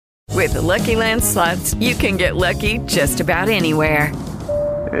With the Lucky Land Slots, you can get lucky just about anywhere.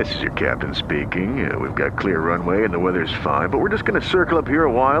 This is your captain speaking. We've got clear runway and the weather's fine, but we're just going to circle up here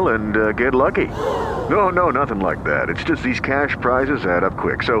a while and get lucky. No, nothing like that. It's just these cash prizes add up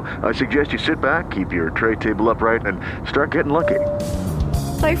quick. So I suggest you sit back, keep your tray table upright, and start getting lucky.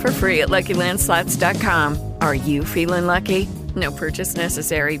 Play for free at LuckyLandSlots.com. Are you feeling lucky? No purchase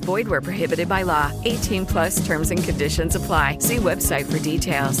necessary. Void where prohibited by law. 18 plus terms and conditions apply. See website for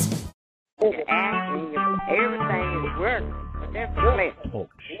details. Everything is working.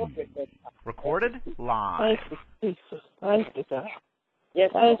 Recorded live. Thank you, Jesus. Thank you, God. Yes,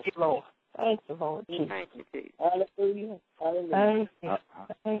 Thank you, Lord. Thank you, Lord Jesus. Thank you, Jesus. Hallelujah. Hallelujah.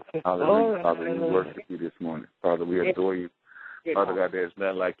 Thank you. Hallelujah. Father, we worship you this morning. Father, we adore you. Father God, there's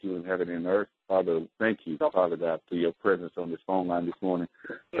none like you in heaven and earth. Father, thank you, Father God, for your presence on this phone line this morning.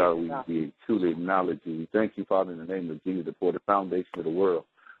 Father, we truly acknowledge you. We thank you, Father, in the name of Jesus, for the foundation of the world.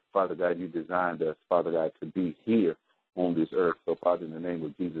 Father God, you designed us, Father God, to be here on this earth. So, Father, in the name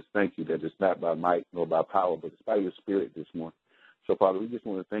of Jesus, thank you that it's not by might nor by power, but it's by your spirit this morning. So, Father, we just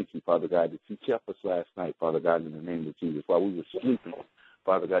want to thank you, Father God, that you kept us last night, Father God, in the name of Jesus. While we were sleeping,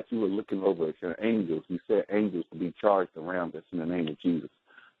 Father God, you were looking over us, your angels. You said angels to be charged around us in the name of Jesus.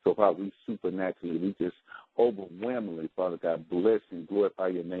 So, Father, we supernaturally, we just overwhelmingly, Father God, bless and glorify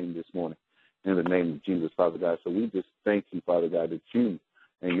your name this morning in the name of Jesus, Father God. So we just thank you, Father God, that you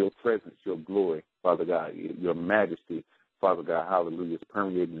and your presence, your glory, Father God, your majesty, Father God, hallelujah, is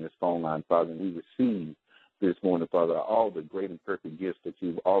permeating this phone line, Father, and we receive this morning, Father, all the great and perfect gifts that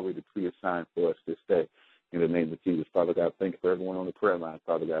you've already pre-assigned for us this day in the name of Jesus. Father God, thank you for everyone on the prayer line,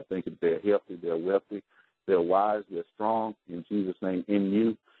 Father God. Thank you that they're healthy, they're wealthy, they're wise, they're strong, in Jesus' name, in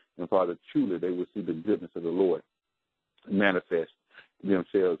you. And, Father, truly they will see the goodness of the Lord manifest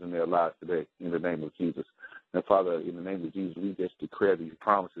themselves in their lives today in the name of Jesus. And, Father, in the name of Jesus, we just declare these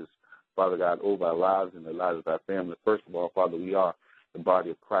promises, Father God, over our lives and the lives of our family. First of all, Father, we are the body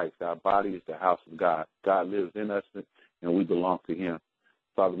of Christ. Our body is the house of God. God lives in us, and we belong to him.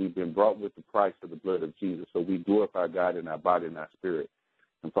 Father, we've been brought with the price of the blood of Jesus, so we glorify God in our body and our spirit.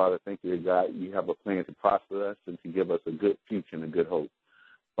 And, Father, thank you, God, you have a plan to prosper us and to give us a good future and a good hope.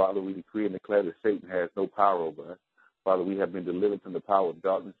 Father, we decree and declare that Satan has no power over us. Father, we have been delivered from the power of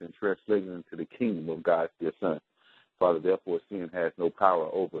darkness and translated into the kingdom of God's dear Son. Father, therefore, sin has no power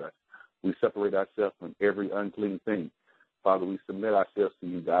over us. We separate ourselves from every unclean thing. Father, we submit ourselves to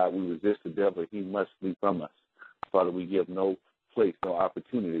you, God. We resist the devil. He must flee from us. Father, we give no place, no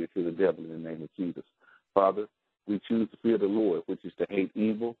opportunity to the devil in the name of Jesus. Father, we choose to fear the Lord, which is to hate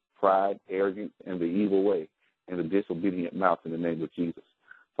evil, pride, arrogance, and the evil way, and the disobedient mouth in the name of Jesus.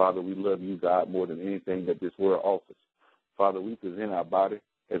 Father, we love you, God, more than anything that this world offers. Father, we present our body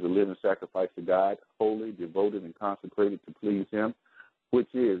as a living sacrifice to God, holy, devoted, and consecrated to please him,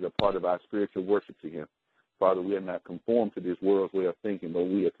 which is a part of our spiritual worship to him. Father, we are not conformed to this world's way of thinking, but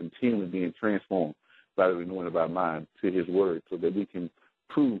we are continually being transformed by the renewing of our mind to his word so that we can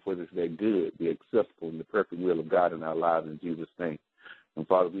prove what is that good, the acceptable, and the perfect will of God in our lives in Jesus' name. And,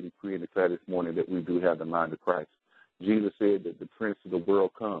 Father, we decree and declare this morning that we do have the mind of Christ. Jesus said that the prince of the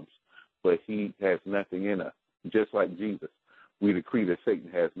world comes, but he has nothing in us. Just like Jesus, we decree that Satan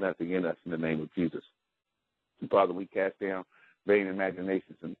has nothing in us in the name of Jesus. And, Father, we cast down vain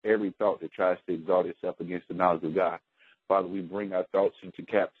imaginations and every thought that tries to exalt itself against the knowledge of God. Father, we bring our thoughts into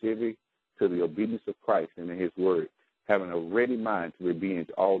captivity to the obedience of Christ and in his word, having a ready mind to revenge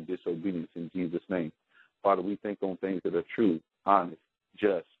all disobedience in Jesus' name. Father, we think on things that are true, honest,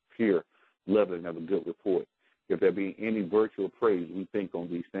 just, pure, lovely, and of a good report. If there be any virtue or praise, we think on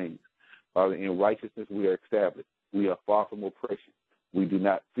these things. Father, in righteousness we are established. We are far from oppression. We do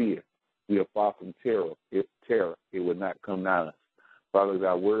not fear. We are far from terror. If terror, it would not come nigh us. Father,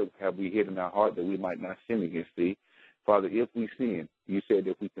 thy word have we hid in our heart that we might not sin against thee. Father, if we sin, you said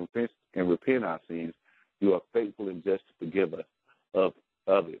if we confess and repent our sins, you are faithful and just to forgive us of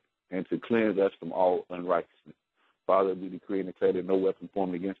it and to cleanse us from all unrighteousness. Father, we decree and declare that no weapon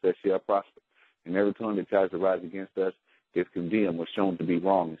formed against us shall prosper, and every tongue that tries to rise against us is condemned or shown to be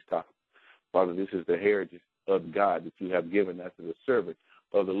wrong and stopped. Father, this is the heritage of God that you have given us as a servant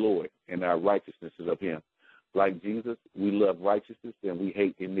of the Lord, and our righteousness is of him. Like Jesus, we love righteousness and we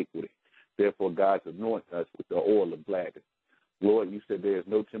hate iniquity. Therefore, God anoints us with the oil of gladness. Lord, you said there is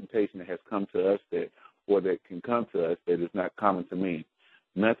no temptation that has come to us that can come to us that is not common to men.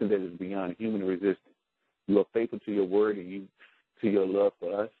 Nothing that is beyond human resistance. You are faithful to your word and to your love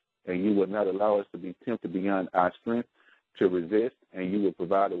for us, and you will not allow us to be tempted beyond our strength to resist, and you will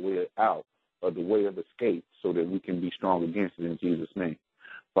provide a way out of the way of escape so that we can be strong against it in Jesus' name.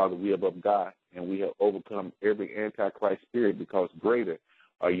 Father, we are of God, and we have overcome every antichrist spirit because greater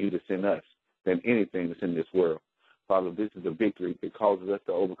are you that's in us than anything that's in this world. Father, this is the victory that causes us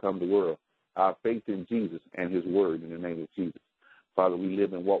to overcome the world. Our faith in Jesus and his word in the name of Jesus. Father, we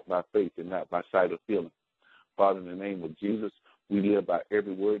live and walk by faith and not by sight or feeling. Father, in the name of Jesus, we live by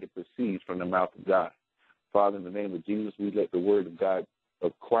every word that proceeds from the mouth of God. Father, in the name of Jesus, we let the word of God,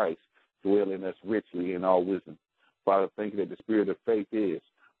 of Christ, dwell in us richly in all wisdom. Father, thank you that the spirit of faith is,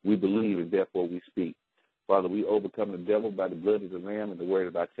 we believe and therefore we speak. Father, we overcome the devil by the blood of the Lamb and the word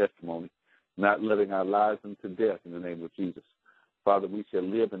of our testimony, not letting our lives into death in the name of Jesus. Father, we shall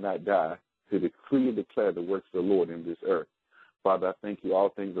live and not die to decree and declare the works of the Lord in this earth. Father, I thank you all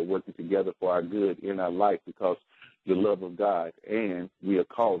things are working together for our good in our life because the love of God, and we are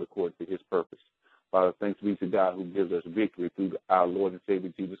called according to his purpose. Father, thanks be to God who gives us victory through our Lord and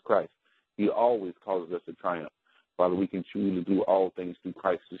Savior Jesus Christ. He always causes us to triumph. Father, we can truly do all things through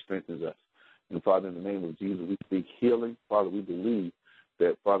Christ who strengthens us. And Father, in the name of Jesus, we speak healing. Father, we believe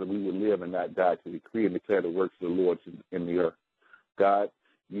that, Father, we will live and not die to decree and declare the works of the Lord in the earth. God,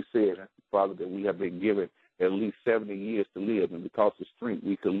 you said, Father, that we have been given at least 70 years to live, and because of strength,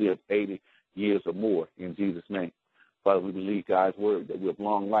 we could live 80 years or more in Jesus' name. Father, we believe God's word that with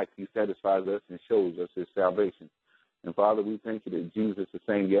long life he satisfies us and shows us his salvation. And Father, we thank you that Jesus is the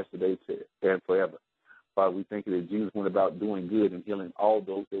same yesterday and forever. Father, we thank you that Jesus went about doing good and healing all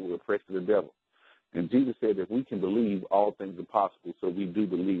those that were oppressed of the devil. And Jesus said if we can believe, all things are possible, so we do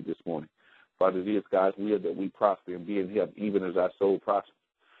believe this morning. Father, it is God's will that we prosper and be in health even as our soul prospers.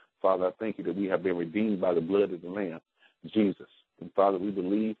 Father, I thank you that we have been redeemed by the blood of the Lamb, Jesus. And Father, we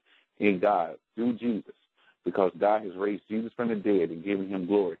believe in God through Jesus because God has raised Jesus from the dead and given him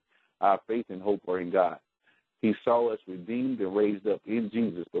glory. Our faith and hope are in God. He saw us redeemed and raised up in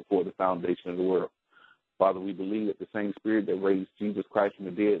Jesus before the foundation of the world. Father, we believe that the same spirit that raised Jesus Christ from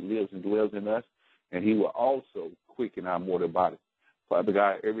the dead lives and dwells in us, and he will also quicken our mortal body. Father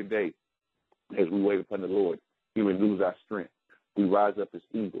God, every day as we wait upon the Lord, he renews our strength. We rise up as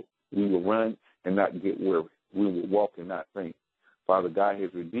eagles. We will run and not get weary. We will walk and not faint. Father, God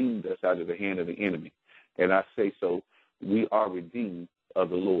has redeemed us out of the hand of the enemy. And I say so, we are redeemed of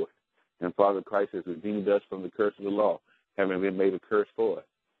the Lord. And Father, Christ has redeemed us from the curse of the law, having been made a curse for us.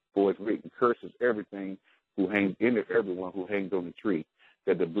 For it's written, curses everyone who hangs on the tree,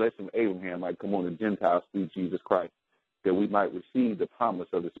 that the blessing of Abraham might come on the Gentiles through Jesus Christ, that we might receive the promise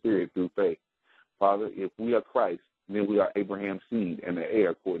of the Spirit through faith. Father, if we are Christ, then we are Abraham's seed and the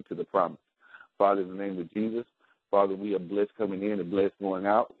heir according to the promise. Father, in the name of Jesus, Father, we are blessed coming in and blessed going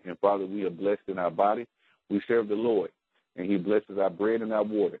out. And Father, we are blessed in our body. We serve the Lord, and he blesses our bread and our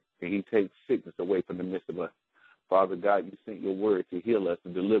water, and he takes sickness away from the midst of us. Father God, you sent your word to heal us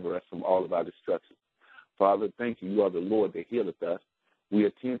and deliver us from all of our destruction. Father, thank you. You are the Lord that healeth us. We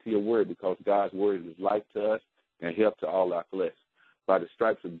attend to your word because God's word is life to us and health to all our flesh. By the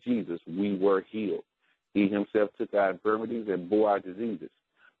stripes of Jesus, we were healed. He himself took our infirmities and bore our diseases.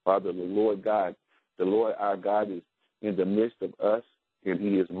 Father, the Lord our God is in the midst of us, and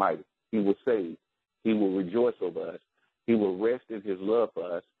he is mighty. He will save. He will rejoice over us. He will rest in his love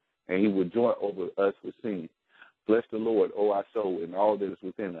for us, and he will joy over us with singing. Bless the Lord, O our soul, and all that is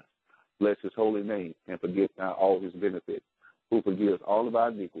within us. Bless his holy name, and forget not all his benefits, who forgives all of our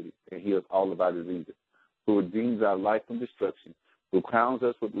iniquities and heals all of our diseases, who redeems our life from destruction, who crowns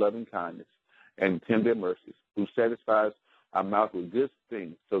us with loving kindness and tender mercies, who satisfies our mouth with good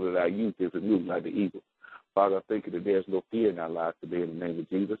things so that our youth is renewed like the eagle. Father, I thank you that there's no fear in our lives today in the name of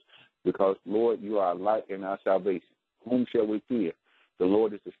Jesus, because, Lord, you are our light and our salvation. Whom shall we fear? The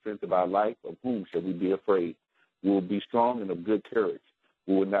Lord is the strength of our life. Of whom shall we be afraid? We will be strong and of good courage.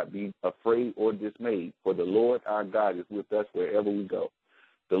 We will not be afraid or dismayed, for the Lord our God is with us wherever we go.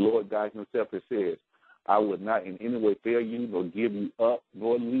 The Lord God himself has said, I will not in any way fail you, nor give you up,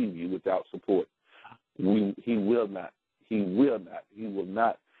 nor leave you without support. He will not in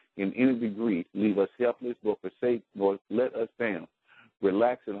any degree leave us helpless, nor forsake, nor let us down.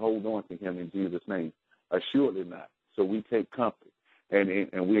 Relax and hold on to him in Jesus' name. Assuredly not. So we take comfort, and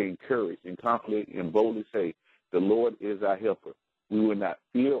we're encouraged and confident and boldly say, the Lord is our helper. We will not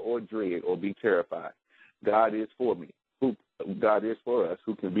fear or dread or be terrified. God is for me. God is for us.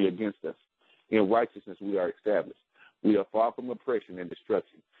 Who can be against us? In righteousness we are established. We are far from oppression and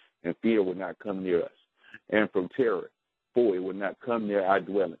destruction, and fear will not come near us. And from terror, for it will not come near our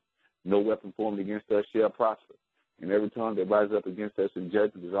dwelling. No weapon formed against us shall prosper, and every tongue that rises up against us in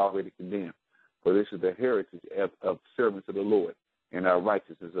judgment is already condemned. For this is the heritage of servants of the Lord, and our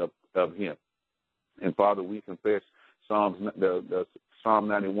righteousness of him. And Father, we confess the Psalm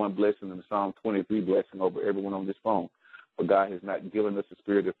 91 blessing and the Psalm 23 blessing over everyone on this phone. For God has not given us a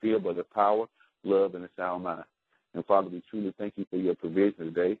spirit of fear, but of power, love, and a sound mind. And, Father, we truly thank you for your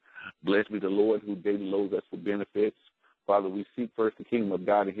provision today. Blessed be the Lord who daily loads us with benefits. Father, we seek first the kingdom of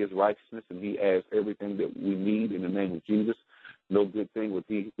God and his righteousness, and he adds everything that we need in the name of Jesus. No good thing would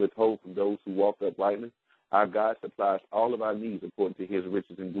he withhold from those who walk uprightly. Our God supplies all of our needs according to his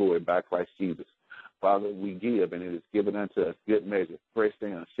riches and glory by Christ Jesus. Father, we give, and it is given unto us good measure, pressed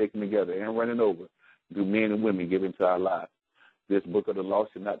down, shaken together, and running over, do men and women give into our lives. This book of the law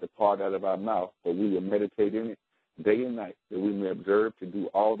should not depart out of our mouth, but we will meditate in it day and night, that we may observe to do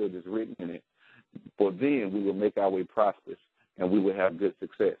all that is written in it. For then we will make our way prosperous, and we will have good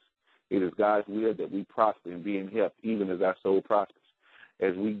success. It is God's will that we prosper and be in health, even as our soul prospers.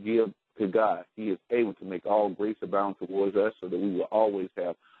 As we give to God, he is able to make all grace abound towards us, so that we will always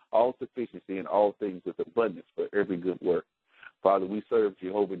have all sufficiency in all things with abundance for every good work. Father, we serve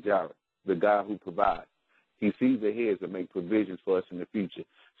Jehovah Jireh, the God who provides. He sees ahead and makes provisions for us in the future,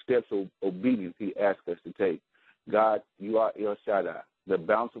 steps of obedience he asks us to take. God, you are El Shaddai, the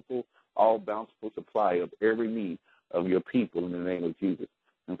bountiful, all-bountiful supplier of every need of your people in the name of Jesus.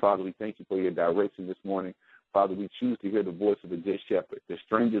 And, Father, we thank you for your direction this morning. Father, we choose to hear the voice of the good shepherd. The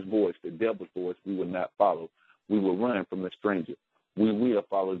stranger's voice, the devil's voice, we will not follow. We will run from the stranger. We will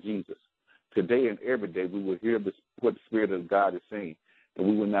follow Jesus. Today and every day we will hear what the Spirit of God is saying, and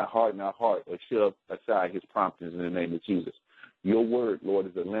we will not harden our heart or shove aside his promptings in the name of Jesus. Your word, Lord,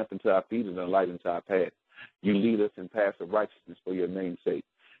 is a lamp unto our feet and a light unto our path. You lead us in paths of righteousness for your name's sake.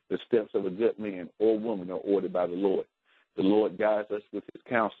 The steps of a good man or woman are ordered by the Lord. The Lord guides us with his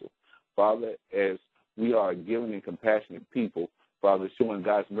counsel. Father, as we are a giving and compassionate people, Father, showing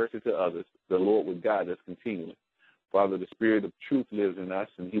God's mercy to others, the Lord will guide us continually. Father, the Spirit of truth lives in us,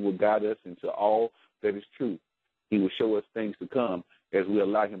 and he will guide us into all that is true. He will show us things to come as we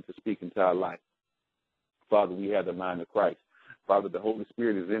allow him to speak into our life. Father, we have the mind of Christ. Father, the Holy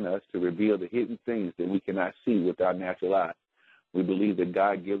Spirit is in us to reveal the hidden things that we cannot see with our natural eyes. We believe that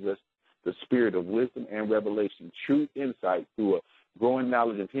God gives us the spirit of wisdom and revelation, true insight through a growing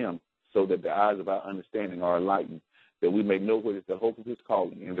knowledge of him, so that the eyes of our understanding are enlightened, that we may know what is the hope of his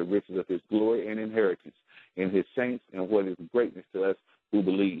calling and the riches of his glory and inheritance in his saints, and what is greatness to us who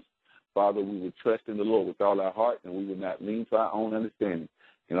believe. Father, we will trust in the Lord with all our heart, and we will not lean to our own understanding.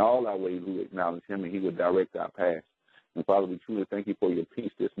 In all our ways we will acknowledge him, and he will direct our paths. And, Father, we truly thank you for your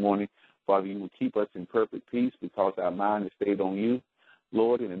peace this morning. Father, you will keep us in perfect peace because our mind is stayed on you.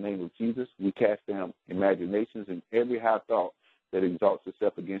 Lord, in the name of Jesus, we cast down imaginations and every high thought that exalts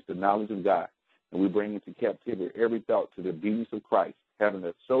itself against the knowledge of God. And we bring into captivity every thought to the obedience of Christ, having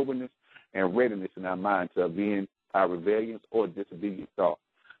a soberness and readiness in our mind to avenge our rebellions or disobedient thought.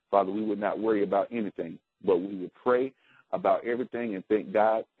 Father, we would not worry about anything, but we would pray about everything and thank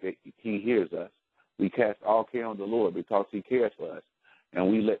God that he hears us. We cast all care on the Lord because he cares for us.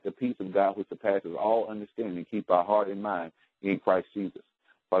 And we let the peace of God, which surpasses all understanding, keep our heart and mind in Christ Jesus.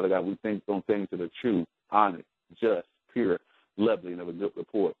 Father God, we think on things that are true, honest, just, pure, lovely, and of a good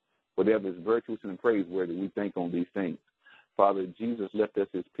report. Whatever is virtuous and praiseworthy, we think on these things. Father, Jesus left us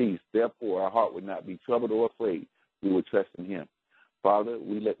his peace. Therefore, our heart would not be troubled or afraid. We would trust in him. Father,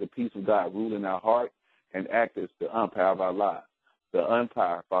 we let the peace of God rule in our heart and act as the umpire of our lives. The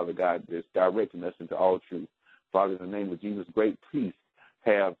umpire, Father God, is directing us into all truth. Father, in the name of Jesus, great peace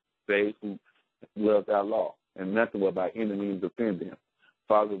have they who love thy law, and nothing will by any means offend them.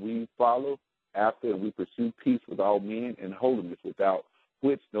 Father, we follow after and we pursue peace with all men and holiness, without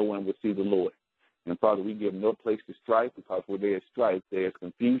which no one will see the Lord. And, Father, we give no place to strife, because where there is strife, there is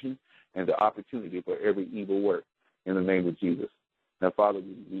confusion and the opportunity for every evil work, in the name of Jesus. Now, Father,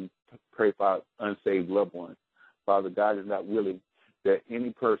 we pray for our unsaved loved ones. Father, God is not willing that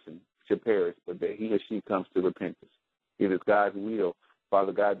any person should perish, but that he or she comes to repentance. It is God's will,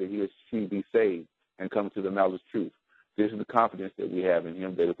 Father God, that he or she be saved and come to the knowledge of truth. This is the confidence that we have in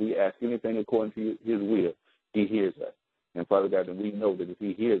him, that if we ask anything according to his will, he hears us. And, Father God, that we know that if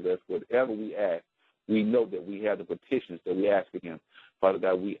he hears us, whatever we ask, we know that we have the petitions that we ask of him. Father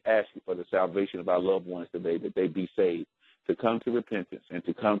God, we ask you for the salvation of our loved ones today, that they be saved, to come to repentance and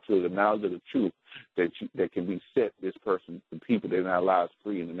to come to the knowledge of the truth that can be set this person, the people in our lives,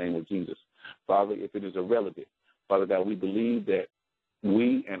 free in the name of Jesus. Father, if it is a relative, Father God, we believe that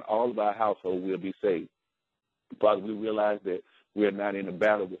we and all of our household will be saved. Father, we realize that we are not in a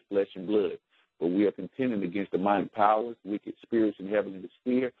battle with flesh and blood, but we are contending against demonic powers, wicked spirits in heavenly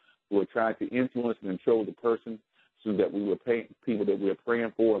sphere, who are trying to influence and control the person, so that we will pay people that we are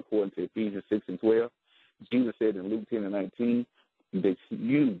praying for, according to Ephesians 6 and 12. Jesus said in Luke 10 and 19 that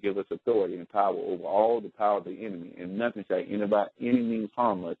you give us authority and power over all the power of the enemy, and nothing shall by any means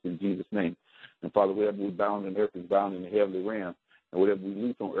harm us, in Jesus' name. And, Father, whatever we bound on earth is bound in the heavenly realm, and whatever we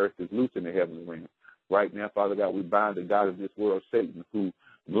loose on earth is loose in the heavenly realm. Right now, Father God, we bind the God of this world, Satan, who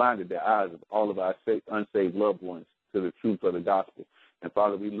blinded the eyes of all of our unsaved loved ones to the truth of the gospel. And,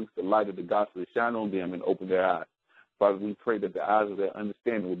 Father, we loose the light of the gospel to shine on them and open their eyes. Father, we pray that the eyes of their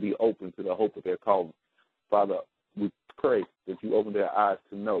understanding will be open to the hope of their calling. Father, we pray that you open their eyes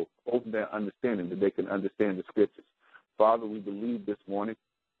to know, open their understanding that they can understand the scriptures. Father, we believe this morning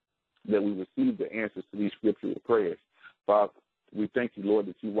that we receive the answers to these scriptural prayers. Father, we thank you, Lord,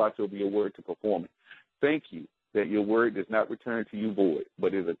 that you watch over your word to perform it. Thank you that your word does not return to you void,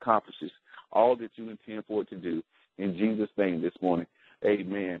 but it accomplishes all that you intend for it to do. In Jesus' name this morning,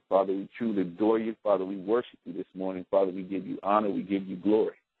 amen. Father, we truly adore you. Father, we worship you this morning. Father, we give you honor. We give you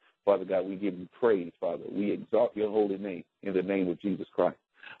glory. Father God, we give you praise, Father. We exalt your holy name in the name of Jesus Christ.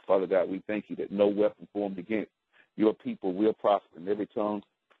 Father God, we thank you that no weapon formed against your people will prosper, and every tongue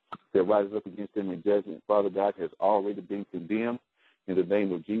that rises up against them in judgment, Father God, has already been condemned. In the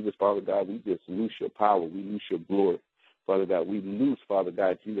name of Jesus, Father God, we just loose your power. We loose your glory. Father God, we loose, Father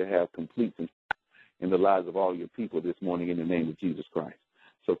God, you to have complete control in the lives of all your people this morning in the name of Jesus Christ.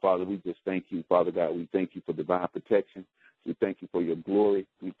 So, Father, we just thank you, Father God. We thank you for divine protection. We thank you for your glory.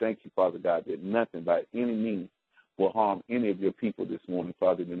 We thank you, Father God, that nothing by any means will harm any of your people this morning,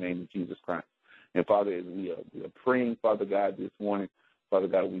 Father, in the name of Jesus Christ. And, Father, as we are praying, Father God, this morning, Father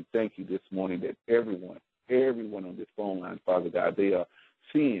God, we thank you this morning that everyone on this phone line, Father God, they are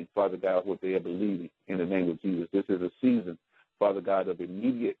seeing, Father God, what they are believing in the name of Jesus. This is a season, Father God, of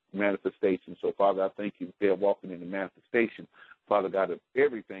immediate manifestation. So, Father, I thank you that they're walking in the manifestation, Father God, of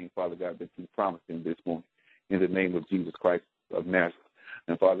everything, Father God, that you promised them this morning in the name of Jesus Christ of Nazareth.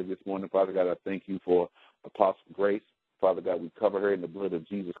 And, Father, this morning, Father God, I thank you for Apostle Grace. Father God, we cover her in the blood of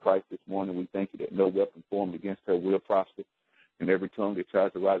Jesus Christ this morning. We thank you that no weapon formed against her will prosper, and every tongue that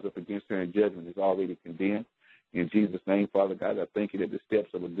tries to rise up against her in judgment is already condemned. In Jesus' name, Father God, I thank you that the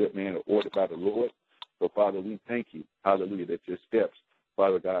steps of a good man are ordered by the Lord. So, Father, we thank you, hallelujah, that your steps,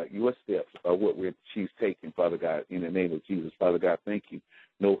 Father God, your steps are what she's taking, Father God, in the name of Jesus. Father God, thank you.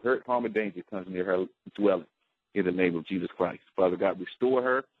 No hurt, harm, or danger comes near her dwelling in the name of Jesus Christ. Father God, restore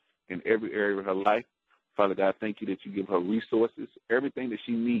her in every area of her life. Father God, thank you that you give her resources, everything that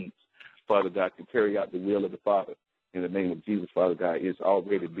she needs, Father God, to carry out the will of the Father. In the name of Jesus, Father God, is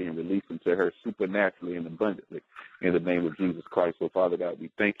already being released into her supernaturally and abundantly in the name of Jesus Christ. So, Father God,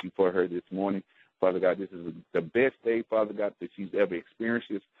 we thank you for her this morning. Father God, this is the best day, Father God, that she's ever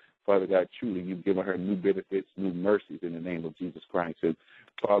experienced. Father God, truly, you've given her new benefits, new mercies in the name of Jesus Christ. And,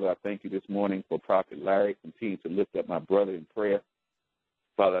 Father, I thank you this morning for Prophet Larry. Continue to lift up my brother in prayer.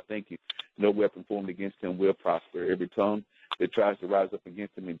 Father, I thank you. No weapon formed against him will prosper. Every tongue that tries to rise up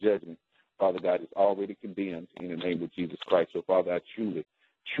against him in judgment, Father God, is already condemned in the name of Jesus Christ. So, Father, I truly,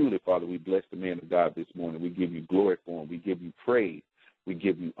 Father, we bless the man of God this morning. We give you glory for him. We give you praise. We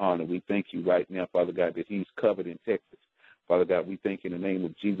give you honor. We thank you right now, Father God, that he's covered in Texas. Father God, we thank you in the name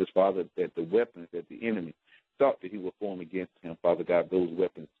of Jesus, Father, that the weapons that the enemy thought that he would form against him, Father God, those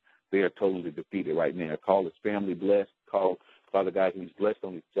weapons, they are totally defeated right now. Call his family blessed. Call, Father God, he's blessed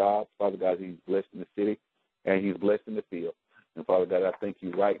on his job. Father God, he's blessed in the city, and he's blessed in the field. And, Father God, I thank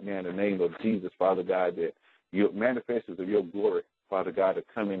you right now in the name of Jesus, Father God, that your manifestations of your glory, Father God, are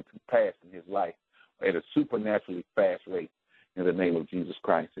coming to pass in his life at a supernaturally fast rate in the name of Jesus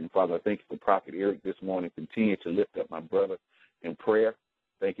Christ. And, Father, I thank you for Prophet Eric this morning. Continue to lift up my brother in prayer.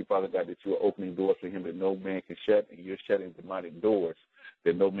 Thank you, Father God, that you are opening doors for him that no man can shut, and you're shutting demonic doors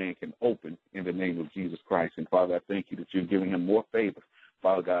that no man can open in the name of Jesus Christ. And, Father, I thank you that you're giving him more favor.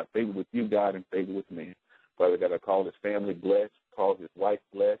 Father God, favor with you, God, and favor with man. Father God, I call his family blessed, call his wife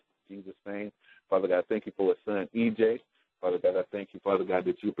blessed, in Jesus' name. Father God, I thank you for his son, EJ. Father God, I thank you, Father God,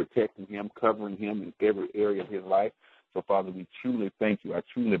 that you're protecting him, covering him in every area of his life. So, Father, we truly thank you. I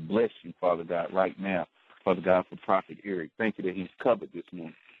truly bless you, Father God, right now, Father God, for Prophet Eric. Thank you that he's covered this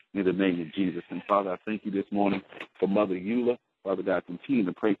morning in the name of Jesus. And, Father, I thank you this morning for Mother Eula. Father God, continue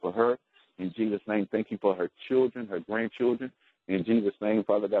to pray for her. In Jesus' name, thank you for her children, her grandchildren. In Jesus' name,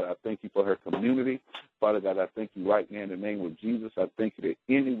 Father God, I thank you for her community. Father God, I thank you right now in the name of Jesus. I thank you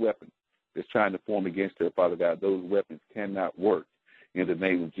that any weapon that's trying to form against her, Father God, those weapons cannot work in the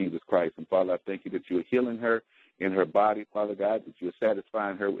name of Jesus Christ. And, Father, I thank you that you're healing her in her body, Father God, that you're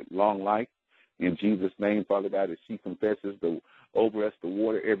satisfying her with long life. In Jesus' name, Father God, as she confesses over us the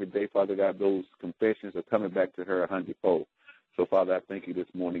water every day, Father God, those confessions are coming back to her 100-fold. So, Father, I thank you this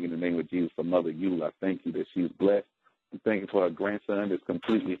morning in the name of Jesus for Mother Eula. I thank you that she's blessed. We thank you for her grandson that's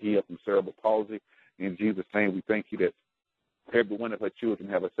completely healed from cerebral palsy. In Jesus' name, we thank you that every one of her children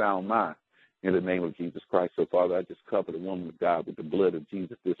have a sound mind in the name of Jesus Christ. So, Father, I just cover the woman of God with the blood of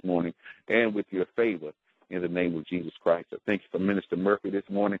Jesus this morning and with your favor in the name of Jesus Christ. I thank you for Minister Murphy this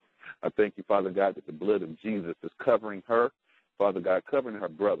morning. I thank you, Father God, that the blood of Jesus is covering her. Father God, covering her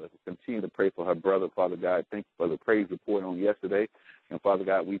brother. Continue to pray for her brother, Father God. Thank you for the praise report on yesterday. And, Father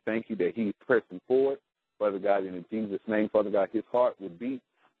God, we thank you that he's pressing forward. Father God, in Jesus' name, Father God, his heart would beat,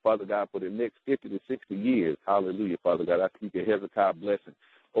 Father God, for the next 50 to 60 years. Hallelujah, Father God. I speak a Hezekiah blessing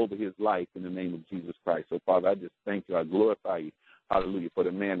over his life in the name of Jesus Christ. So, Father, I just thank you. I glorify you, hallelujah, for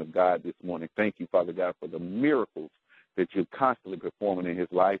the man of God this morning. Thank you, Father God, for the miracles that you're constantly performing in his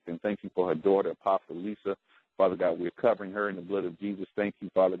life. And thank you for her daughter, Apostle Lisa. Father God, we're covering her in the blood of Jesus. Thank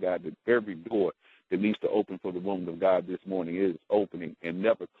you, Father God, that every door that needs to open for the woman of God this morning is opening and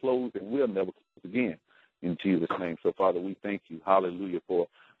never closed and will never close again in Jesus' name. So, Father, we thank you, hallelujah, for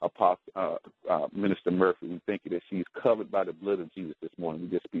Apostle Minister Murphy. We thank you that she's covered by the blood of Jesus this morning. We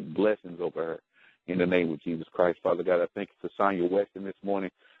just speak blessings over her in the name of Jesus Christ. Father God, I thank you for Sonia Weston this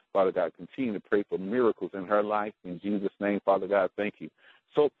morning. Father God, continue to pray for miracles in her life in Jesus' name. Father God, thank you.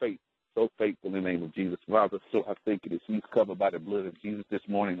 So faithful in the name of Jesus. Father, so I thank you that she's covered by the blood of Jesus this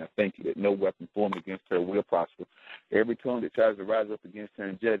morning. I thank you that no weapon formed against her will prosper. Every tongue that tries to rise up against her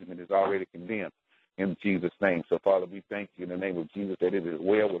in judgment is already condemned in Jesus' name. So, Father, we thank you in the name of Jesus that it is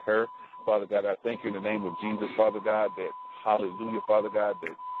well with her. Father God, I thank you in the name of Jesus, Father God, that, hallelujah, Father God,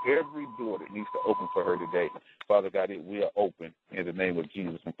 that every door that needs to open for her today, Father God, it will open in the name of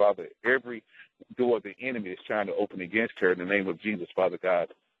Jesus. And, Father, every door the enemy is trying to open against her in the name of Jesus, Father God,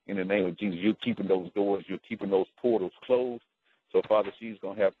 in the name of Jesus, you're keeping those doors, you're keeping those portals closed. So, Father, she's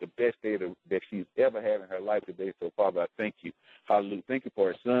going to have the best day that she's ever had in her life today. So, Father, I thank you. Hallelujah. Thank you for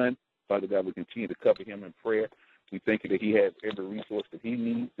her son. Father God, we continue to cover him in prayer. We thank you that he has every resource that he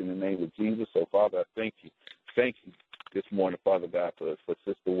needs in the name of Jesus. So, Father, I thank you. Thank you this morning, Father God, for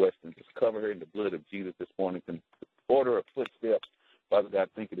Sister Weston. Just cover her in the blood of Jesus this morning. Order her footsteps. Father God,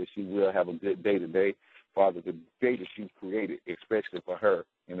 thank you that she will have a good day today. Father, the day that you've created, especially for her,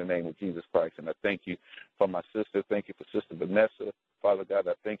 in the name of Jesus Christ. And I thank you for my sister. Thank you for Sister Vanessa. Father God,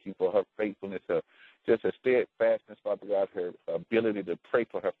 I thank you for her faithfulness, just her steadfastness, Father God, her ability to pray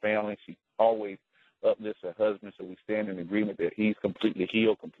for her family. She always uplifts her husband, so we stand in agreement that he's completely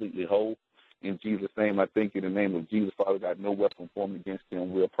healed, completely whole. In Jesus' name, I thank you in the name of Jesus, Father God, no weapon formed against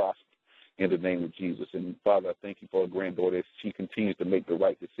him will prosper. In the name of Jesus. And, Father, I thank you for her granddaughter as she continues to make the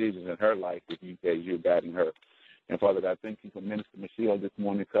right decisions in her life as you're guiding her. And, Father God, I thank you for Minister Michelle this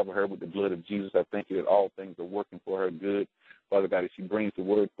morning. Cover her with the blood of Jesus. I thank you that all things are working for her good. Father God, as she brings the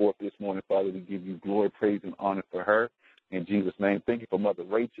word forth this morning, Father, we give you glory, praise, and honor for her. In Jesus' name, thank you for Mother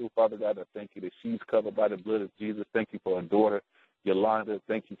Rachel. Father God, I thank you that she's covered by the blood of Jesus. Thank you for her daughter, Yolanda.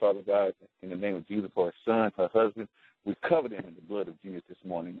 Thank you, Father God, in the name of Jesus, for her son, her husband. We cover them in the blood of Jesus this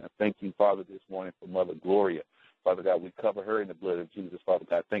morning. I thank you, Father, this morning for Mother Gloria. Father God, we cover her in the blood of Jesus. Father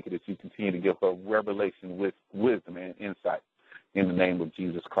God, thank you that you continue to give her revelation with wisdom and insight in the name of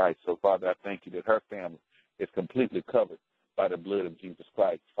Jesus Christ. So, Father, I thank you that her family is completely covered by the blood of Jesus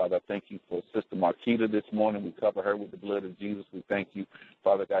Christ. Father, I thank you for Sister Marquita this morning. We cover her with the blood of Jesus. We thank you,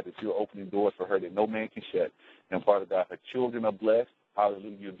 Father God, that you're opening doors for her that no man can shut. And, Father God, her children are blessed.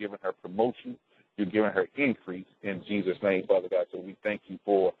 Hallelujah. You're giving her promotion. You're giving her increase in Jesus' name, Father God. So we thank you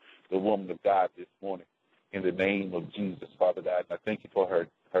for the woman of God this morning in the name of Jesus, Father God. And I thank you for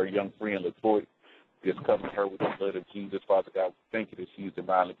her young friend, LaToya, just covering her with the blood of Jesus, Father God. We thank you that she's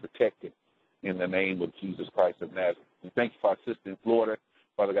divinely protected in the name of Jesus Christ of Nazareth. We thank you for our sister in Florida.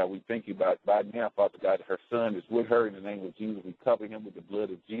 Father God, we thank you by now, Father God, that her son is with her in the name of Jesus. We cover him with the blood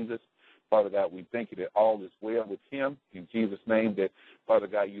of Jesus. Father God, we thank you that all is well with him. In Jesus' name, that, Father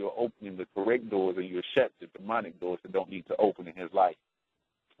God, you are opening the correct doors and you're shut the demonic doors that don't need to open in his life.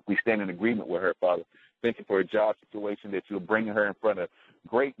 We stand in agreement with her, Father. Thank you for a job situation that you're bringing her in front of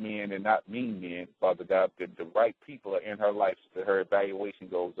great men and not mean men, Father God, that the right people are in her life so that her evaluation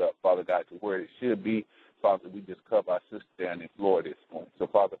goes up, Father God, to where it should be. Father, we just cover our sister down in Florida this morning. So,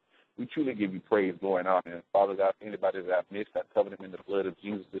 Father, we truly give you praise, glory, and honor. And, Father God, for anybody that I've missed, I cover them in the blood of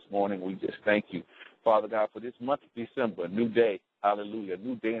Jesus this morning. We just thank you, Father God, for this month of December, a new day, hallelujah, a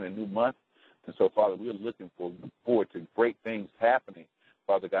new day and a new month. And so, Father, we're looking forward to great things happening,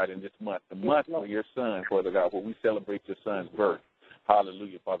 Father God, in this month, the month for your son, Father God, where we celebrate your son's birth.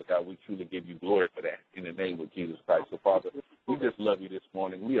 Hallelujah, Father God. We truly give you glory for that in the name of Jesus Christ. So, Father, we just love you this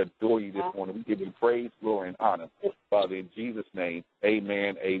morning. We adore you this morning. We give you praise, glory, and honor. Father, in Jesus' name,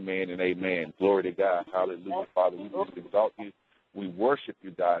 amen, amen, and amen. Glory to God. Hallelujah, Father. We just exalt you. We worship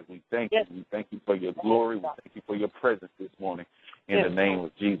you, God. We thank you. We thank you for your glory. We thank you for your presence this morning in the name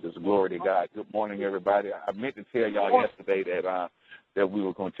of Jesus. Glory to God. Good morning, everybody. I meant to tell y'all yesterday that we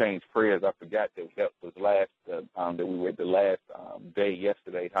were going to change prayers. I forgot that was that we were at the last day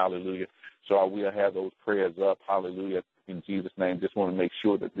yesterday. Hallelujah. So I will have those prayers up. Hallelujah. in Jesus' name. Just want to make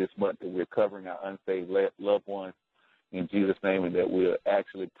sure that this month that we're covering our unsaved loved ones in Jesus' name, and that we're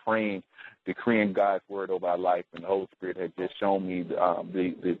actually praying, decreeing God's word over our life. And the Holy Spirit had just shown me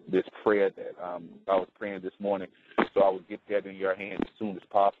this prayer that I was praying this morning. So I will get that in your hands as soon as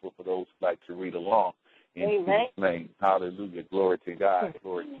possible for those who like to read along. In Jesus' name. Hallelujah. Glory to God.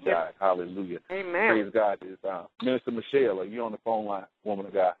 Glory to God. Hallelujah. Amen. Praise God. Minister Michelle, are you on the phone line, woman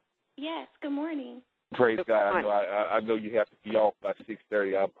of God? Yes, good morning. Praise God. I know you have to be off by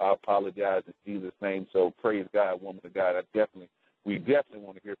 6:30. I apologize in Jesus' name. So praise God, woman of God. We definitely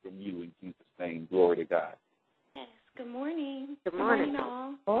want to hear from you in Jesus' name. Glory to God. Yes, good morning. Good morning.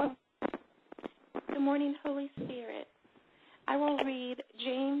 All. Good morning, Holy Spirit. I will read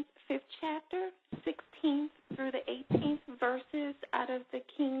James 5th chapter, 16th through the 18th verses out of the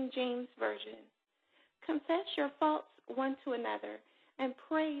King James Version. Confess your faults one to another, and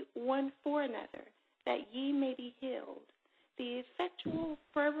pray one for another, that ye may be healed. The effectual,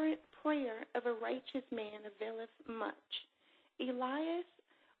 fervent prayer of a righteous man availeth much. Elias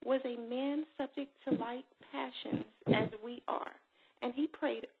was a man subject to like passions as we are, and he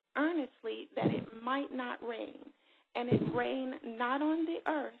prayed earnestly that it might not rain, and it rained not on the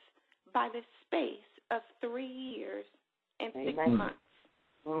earth by the space of 3 years and 6 months.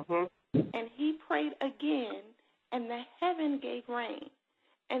 Mm-hmm. And he prayed again, and the heaven gave rain,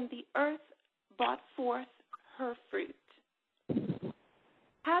 and the earth brought forth her fruit.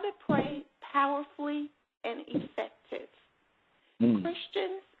 How to pray powerfully and effective.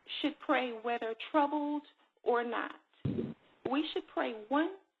 Christians should pray whether troubled or not. We should pray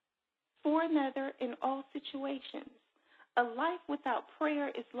one for another in all situations. A life without prayer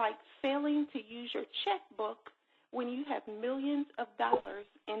is like failing to use your checkbook when you have millions of dollars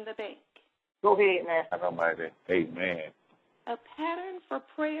in the bank. Go ahead, man. I don't mind it. Amen. A pattern for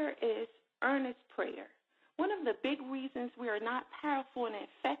prayer is earnest prayer. One of the big reasons we are not powerful and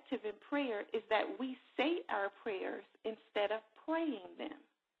effective in prayer is that we say our prayers instead of praying them.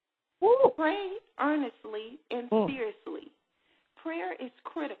 Woo. Pray earnestly and seriously. Prayer is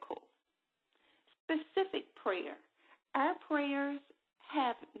critical. Specific prayer. Our prayers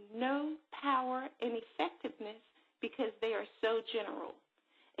have no power and effectiveness because they are so general.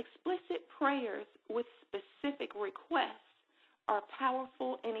 Explicit prayers with specific requests are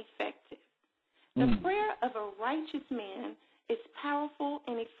powerful and effective. The prayer of a righteous man is powerful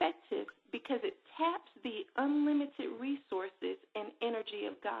and effective because it taps the unlimited resources and energy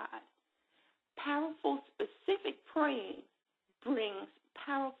of God. Powerful, specific praying brings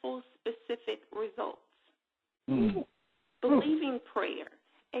powerful, specific results. Believing prayer.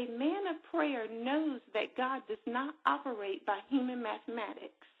 A man of prayer knows that God does not operate by human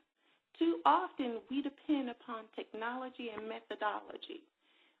mathematics. Too often we depend upon technology and methodology.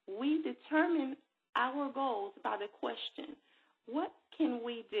 We determine our goals by the question, what can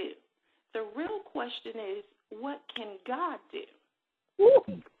we do? The real question is, what can God do?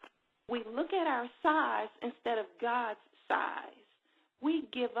 We look at our size instead of God's size. We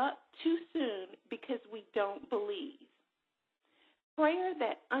give up too soon because we don't believe. Prayer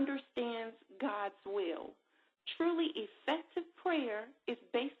that understands God's will. Truly effective prayer is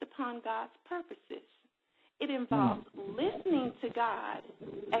based upon God's purposes. It involves listening to God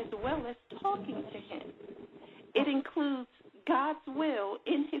as well as talking to Him. It includes God's will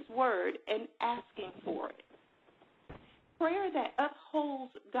in His Word and asking for it. Prayer that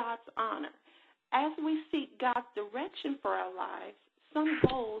upholds God's honor. As we seek God's direction for our lives, some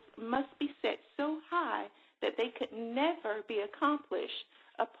goals must be set so high that they could never be accomplished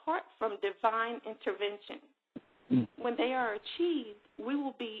apart from divine intervention. When they are achieved, we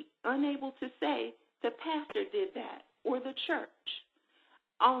will be unable to say, the pastor did that, or the church.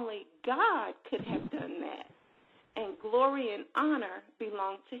 Only God could have done that, and glory and honor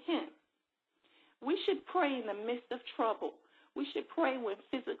belong to Him. We should pray in the midst of trouble. We should pray when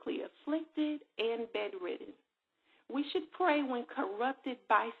physically afflicted and bedridden. We should pray when corrupted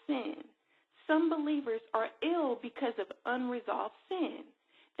by sin. Some believers are ill because of unresolved sin.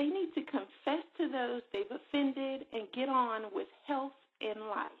 They need to confess to those they've offended and get on with health and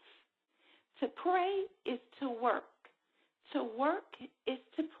life. To pray is to work. To work is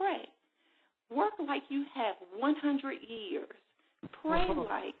to pray. Work like you have 100 years. Pray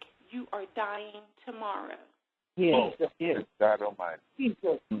like you are dying tomorrow. Yes. God Almighty.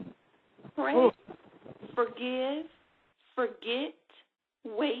 Pray, forgive, forget,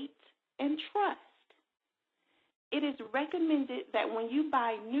 wait, and trust. It is recommended that when you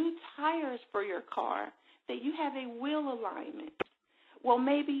buy new tires for your car, that you have a wheel alignment. Well,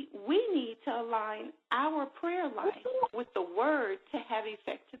 maybe we need to align our prayer life with the Word to have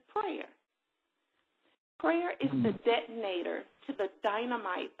effective prayer. Prayer is the detonator to the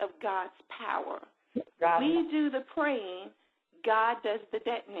dynamite of God's power. We do the praying, God does the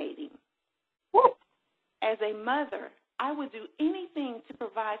detonating. As a mother, I would do anything to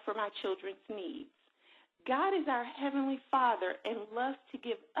provide for my children's needs. God is our Heavenly Father and loves to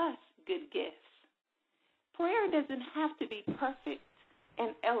give us good gifts. Prayer doesn't have to be perfect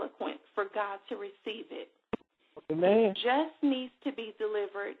and eloquent for God to receive it. Amen. It just needs to be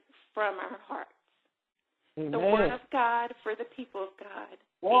delivered from our hearts. Amen. The Word of God for the people of God.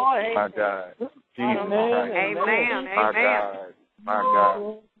 Boy, My God. Jesus Amen. Christ. Amen. My Amen. God. My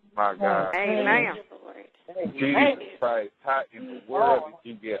God. My God. Amen. Jesus Christ. How in the world did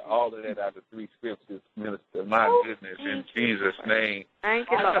you get all of that out of 3 scriptures, minister? My goodness. In Jesus' name. Thank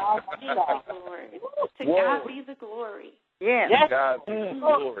you, Lord. Thank you, Lord. To God be the glory. Yes. To God be the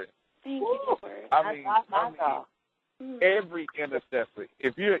glory. Thank you, Lord. I mean, every intercessor,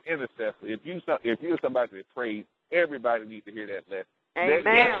 if you're an intercessor, if you're somebody that prays, everybody needs to hear that lesson.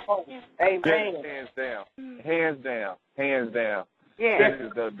 Amen. Amen. Hands down. Hands down. Hands down. Yes. This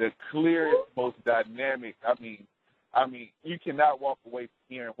is the clearest, most dynamic. I mean, you cannot walk away from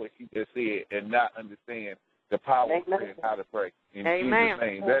hearing what she just said and not understand the power of prayer and how to pray. In Amen. Jesus'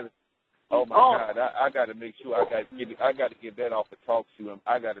 name. That is, oh my God! I got to make sure I got to get that off the talk show.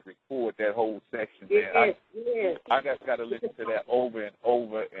 I got to record that whole section, man. Yes. I got to listen to that over and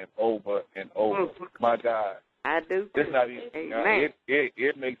over and over and over. My God. I do. It's not easy. Amen.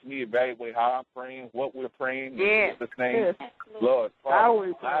 It makes me evaluate how I'm praying, what we're praying. Yes. In Jesus' name. Yes. Lord,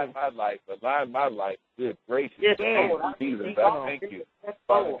 Always Father, align my life. Good gracious. Yes. Jesus, I thank you.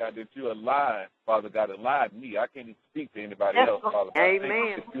 Father God, that you align, Father God, align me. I can't even speak to anybody else, Father God. Amen.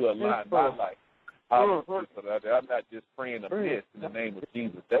 Thank you that you align my life. Hallelujah. I'm not just praying amiss in the name of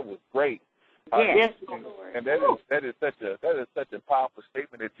Jesus. That was great. Yes. And that is such a powerful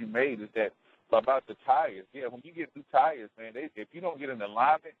statement that you made, is that about the tires. Yeah, when you get new tires, man, if you don't get in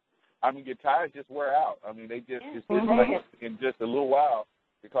alignment, I mean, your tires just wear out. I mean, it's like in just a little while,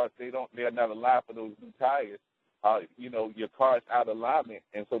 because they're not aligned for those new tires. Your car's out of alignment,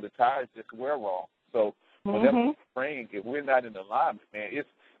 and so the tires just wear wrong. So whenever we're praying, if we're not in alignment, man,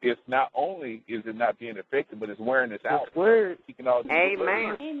 it's not only is it not being effective, but it's wearing us out. Word.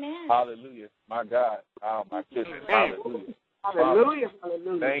 Amen. Amen. Hallelujah. My God. Oh, my goodness. Hallelujah. Hallelujah. Father,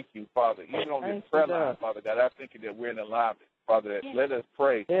 Hallelujah. thank you, Father. Even on this prayer line, Father God, I thank you that we're in alignment. Father, let us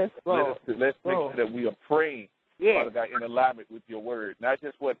pray. Yes, Lord. Let's make sure that we are praying, Yes. Father God, in alignment with your word. Not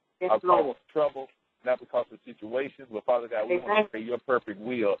just what Yes, causes Lord. trouble, not because of situations, but Father God, we want to pray your perfect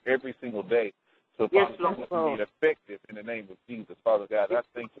will every single day. So, Yes, Father, we Lord. want to be effective in the name of Jesus, Father God. I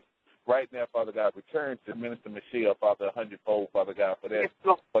thank you. Right now, Father God, return to Minister Michelle, Father, 100-fold, Father God, for that, Yes,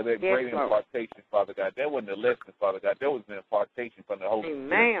 Lord. great Lord. impartation, Father God. That wasn't a lesson, Father God. That was an impartation from the Holy Spirit.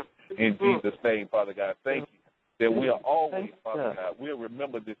 Amen. In Jesus' name, Father God, thank you that we are always, Father God, we'll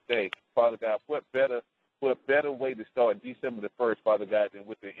remember this day, Father God. What better way to start December the 1st, Father God, than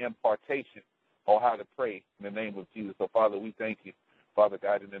with the impartation on how to pray in the name of Jesus. So, Father, we thank you, Father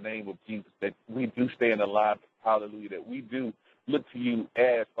God, in the name of Jesus, that we do stay in alignment, hallelujah, that we do look to you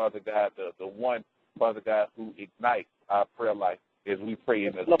as, Father God, the one, Father God, who ignites our prayer life as we pray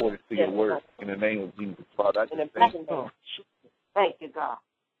in accordance to your word in the name of Jesus. Father, I just thank you. Thank you, God.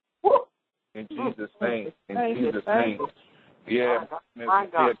 In Jesus' name. In Jesus' Thank name. you. Yeah, My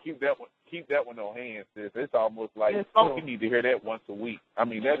God. keep that one on hand, sis. It's almost like Yes, you need to hear that once a week. I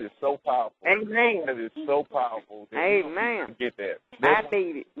mean, that is so powerful. Amen. That is so powerful. That Amen. Get that. I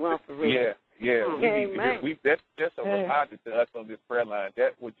need it once a week. Yeah. We need to Amen. hear. That's a reminder to us on this prayer line.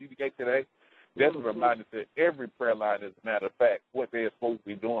 That what you get today, that's a reminder to every prayer line, as a matter of fact, what they're supposed to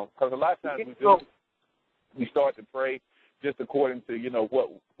be doing. Because a lot of times we start to pray just according to,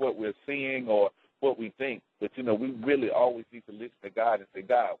 what we're seeing or what we think. But, we really always need to listen to God and say,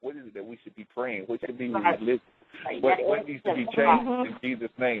 God, what is it that we should be praying? What should be listening? What needs to be changed in Jesus'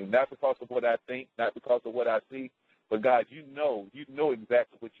 name? Not because of what I think, not because of what I see, but God, you know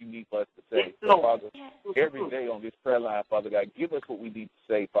exactly what you need for us to say. So, Father, every day on this prayer line, Father God, give us what we need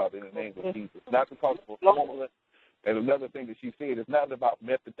to say, Father, in the name of Jesus. Not because of a formula. And another thing that she said, it's not about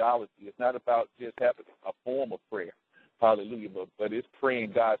methodology. It's not about just having a form of prayer. Hallelujah. But it's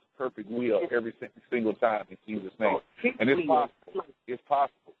praying God's perfect will every single time in Jesus' name. And it's possible. It's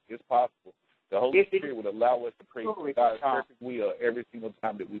possible. It's possible. The Holy Spirit would allow us to pray God's perfect will every single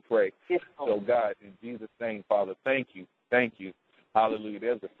time that we pray. So, God, in Jesus' name, Father, thank you. Thank you. Hallelujah.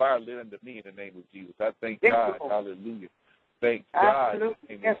 There's a fire lit under me in the name of Jesus. I thank God. Hallelujah. Thank God in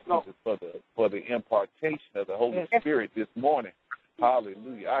the name of Jesus for the impartation of the Holy Spirit this morning.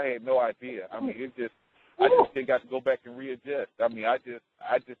 Hallelujah. I had no idea. I mean, it just, I just got to go back and readjust. I mean, I just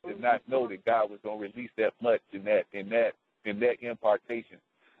did not know that God was going to release that much in that impartation.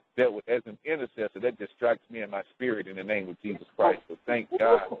 That was, as an intercessor, that just strikes me in my spirit in the name of Jesus Christ. So thank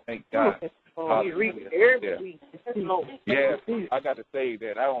God. Yeah, I got to say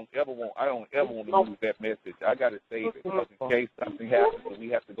that I don't ever want to lose that message. I got to say that because in case something happens and we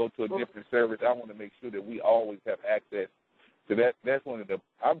have to go to a different service, I want to make sure that we always have access to that. That's one of the.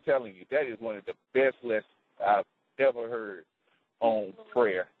 I'm telling you, that is one of the best lessons I've ever heard on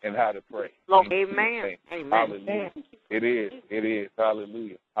prayer and how to pray. Amen. Hallelujah. It is.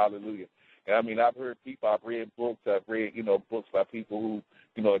 Hallelujah. Hallelujah. And I mean, I've heard people, I've read books, books by people who,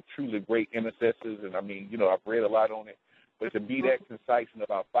 are truly great intercessors. And I mean, I've read a lot on it. But to be that concise in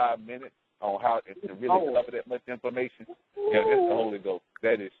about 5 minutes on how to really cover that much information, that's the Holy Ghost.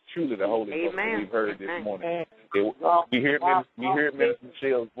 That is truly the Holy Ghost that we've heard this morning. We heard Minister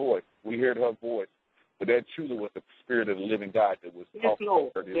Michelle's voice. We heard her voice. But that truly was the Spirit of the living God that was talking to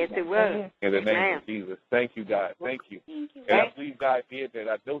her this morning. It was. In the name of Jesus. Thank you, God. Thank you. And I believe God did that.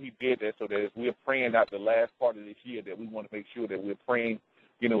 I know He did that so that as we're praying out the last part of this year, that we want to make sure that we're praying,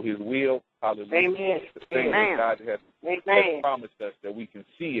 His will. Hallelujah. Amen. The things that God has promised us, that we can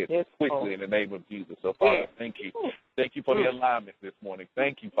see it quickly in the name of Jesus. So, Father, thank you. Thank you for the alignment this morning.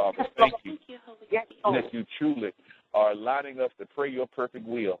 Thank you, Father. Thank you. That you truly are aligning us to pray your perfect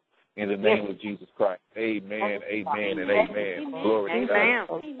will. In the name of Jesus Christ. Amen, amen, and amen. Glory to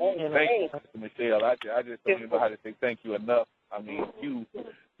God. Thank you, Mr. Michelle. I just don't even know how to say thank you enough. I mean,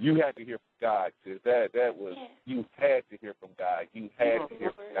 you had to hear from God, sis. That was, you had to hear from God. You had to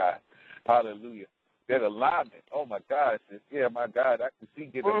hear from God. Hallelujah. That alignment, oh my God, sis. Yeah, my God, I can see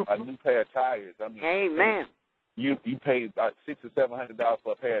getting a new pair of tires. I mean, amen. You paid about $600 or $700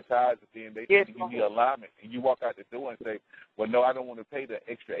 for a pair of tires, and then they give you alignment, and you walk out the door and say, "Well, no, I don't want to pay the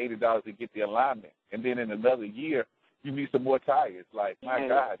extra $80 to get the alignment." And then in another year, you need some more tires. Like, my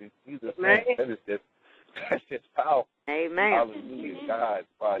God, in Jesus' name, that's just powerful. Amen. Hallelujah, God,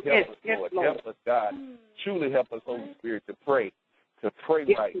 help us, Lord, help us, God, truly help us, Holy Spirit, to pray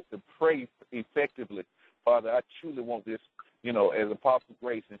right, to pray effectively, Father. I truly want this. As Apostle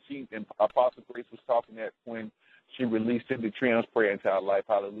Grace, and Apostle Grace was talking that when she released Cindy Trim's prayer into our life,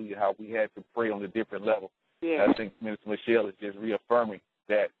 hallelujah, how we had to pray on a different level. Yeah. I think Minister Michelle is just reaffirming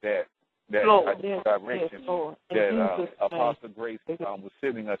that direction that Apostle Grace was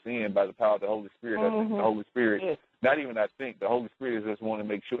sending us in by the power of the Holy Spirit. I think the Holy Spirit, not even I think, the Holy Spirit just want to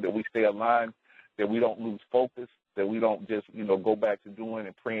make sure that we stay aligned, that we don't lose focus, that we don't just, go back to doing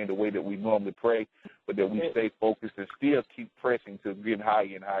and praying the way that we normally pray, but that we stay focused and still keep pressing to getting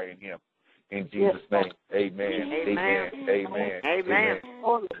higher and higher in Him. In Jesus' name, amen, amen, amen, amen.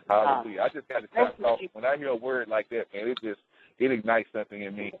 Hallelujah. I just got to stop talking. When I hear a word like that, man, it ignites something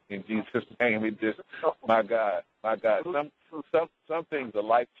in me. In Jesus' name, it just, my God. Some things are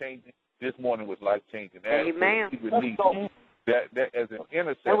life-changing. This morning was life-changing. Amen. He released that as an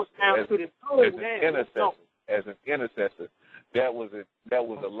intercessor, that was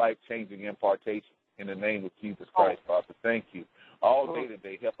a life-changing impartation in the name of Jesus Christ, Father. Thank you. All day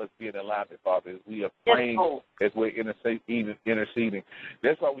today, help us be in alignment, Father, as we are praying, as we're interceding.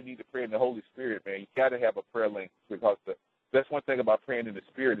 That's why we need to pray in the Holy Spirit, man. You got to have a prayer link, because that's one thing about praying in the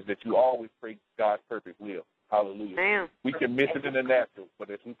Spirit is that you always pray God's perfect will. Hallelujah. Damn. We can miss it in the natural, but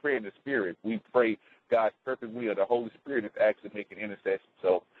as we pray in the Spirit, we pray God's perfect will. The Holy Spirit is actually making intercession.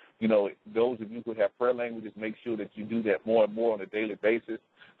 So, those of you who have prayer languages, make sure that you do that more and more on a daily basis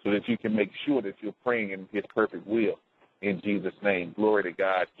so that you can make sure that you're praying in His perfect will. In Jesus' name. Glory to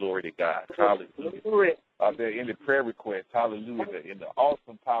God. Glory to God. Hallelujah. Are there any prayer requests? Hallelujah. In the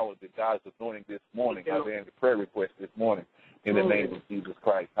awesome power that God is anointing this morning, are there any prayer requests this morning in the name of Jesus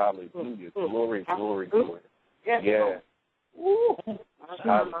Christ? Hallelujah. Glory, glory, glory. Yeah.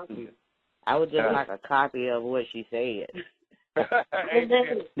 Hallelujah. I would just like a copy of what she said.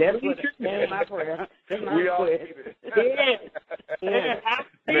 Amen. That's my prayer. That's my we all prayer.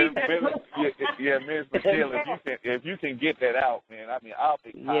 Miss Michelle, if you can get that out, man. I mean, I'll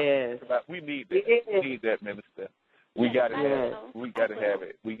be we need that. We need that, minister. We gotta have it. We gotta have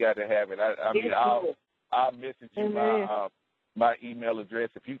it. We gotta have it. I mean, I'll message you my email address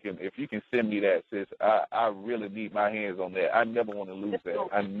if you can send me that, sis. I really need my hands on that. I never want to lose that.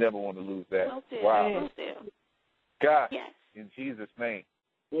 I never want to lose that. Wow. God. Yes. In Jesus' name.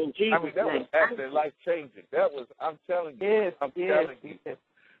 In Jesus' I mean, that was actually life-changing. That was, I'm telling you. I'm telling you.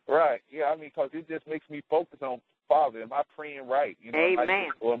 Right. Yeah, I mean, because it just makes me focus on, Father, am I praying right? Amen.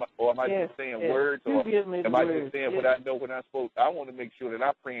 Am I just saying words? Or am I just saying what I know when I'm supposed to? I want to make sure that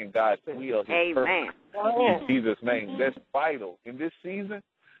I'm praying God's will. Amen. In Jesus' name. That's vital. In this season,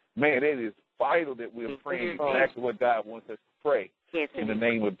 man, it is vital that we're praying exactly what God wants us to pray in the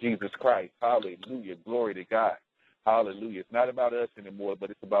name of Jesus Christ. Hallelujah. Glory to God. Hallelujah. It's not about us anymore,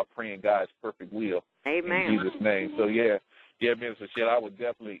 but it's about praying God's perfect will in Jesus' name. So, yeah, Minister Shell, I would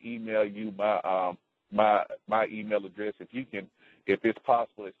definitely email you my email address if it's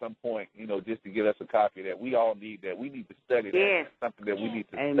possible at some point, just to get us a copy of that. We all need that. We need to study that. It's something that we need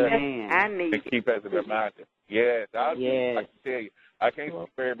to study and keep as a reminder. Yes, I can tell you. I can't speak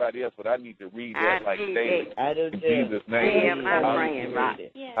for everybody else, but I need to read that daily. I do in Jesus' name. I'm praying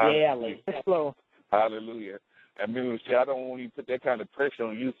right. Daily. Hallelujah. And Minister, I don't want you to put that kind of pressure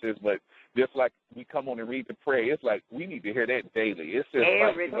on you, sis, but just like we come on and read the prayer, it's like we need to hear that daily. It's just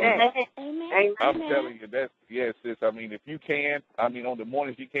every day. I'm telling you, sis. I mean, if you can, on the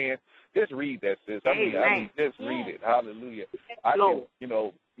mornings you can, just read that, sis. I mean, just read it. Hallelujah. I can,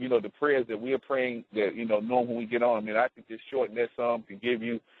 the prayers that we're praying that, knowing when we get on, I can just shorten that some to give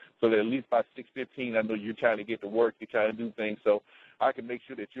you so that at least by 6:15, I know you're trying to get to work, you're trying to do things, so I can make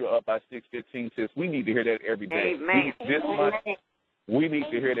sure that you're up by 6:15, sis. We need to hear that every day. Amen. This month, we need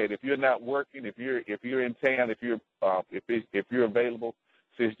to hear that. If you're not working, if you're in town, if you're available,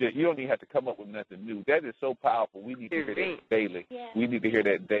 sis, you don't even have to come up with nothing new. That is so powerful. We need to hear that daily. We need to hear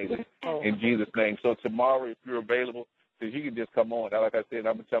that daily in Jesus' name. So tomorrow, if you're available, sis, you can just come on. Like I said,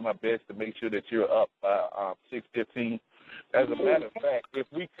 I'm gonna try my best to make sure that you're up by 6:15. As a matter of fact, if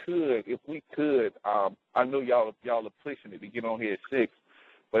we could, I know y'all are pushing it to get on here at 6,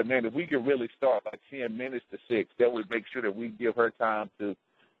 but man, if we could really start by 10 minutes to 6, that would make sure that we give her time to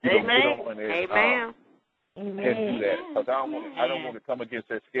get on there and do that. Because I don't want to come against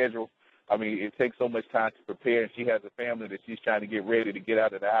her schedule. I mean, it takes so much time to prepare, and she has a family that she's trying to get ready to get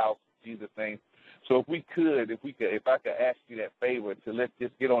out of the house. In Jesus' name. So if I could ask you that favor to let's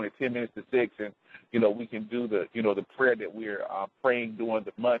just get on at 10 minutes to 6, and we can do the prayer that we're praying during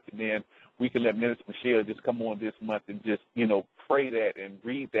the month, and then we can let Minister Michelle just come on this month and just pray that and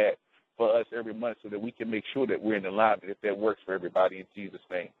read that for us every month, so that we can make sure that we're in alignment if that works for everybody in Jesus'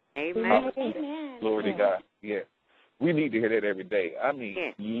 name. Amen. Glory to God. Yeah. We need to hear that every day. I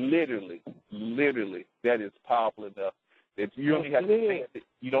mean, literally, that is powerful enough that you only have to think that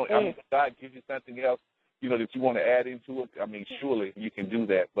you don't. I mean, God gives you something else, that you want to add into it. I mean, surely you can do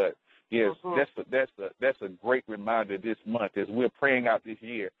that. But yes, that's a great reminder this month as we're praying out this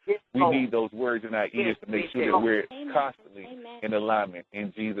year. We need those words in our ears to make sure that we're constantly in alignment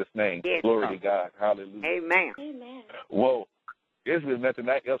in Jesus' name. Glory to God. Hallelujah. Amen. Whoa. There's nothing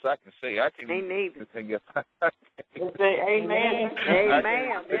else I can say. I can't even say amen. I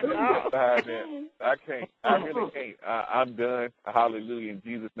can't. I really can't. I'm done. Hallelujah. In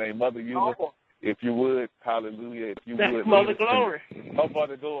Jesus' name. Mother Eula, if you would, hallelujah. If you would. Mother Glory. Oh,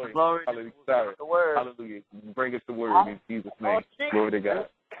 Mother Glory. Hallelujah. Sorry. Hallelujah. Bring us the word in Jesus' name. Glory to God.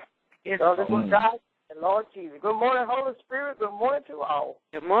 God and Lord Jesus. Good morning, Holy Spirit. Good morning to all.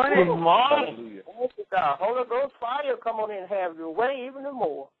 Good morning. Good morning. Hallelujah. Thank you, God. Holy Ghost fire, come on in and have your way even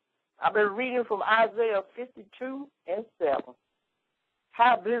more. I've been reading from Isaiah 52:7.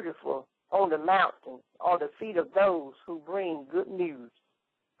 How beautiful on the mountains are the feet of those who bring good news,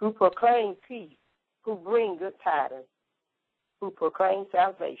 who proclaim peace, who bring good tidings, who proclaim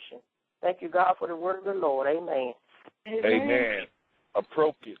salvation. Thank you, God, for the word of the Lord. Amen. Amen.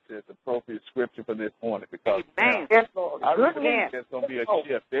 Appropriate scripture for this morning, because yes, Lord. I really believe there's going to be a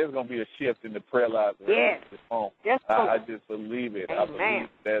shift. There's going to be a shift in the prayer lives of this home. Yes, I just believe it. I believe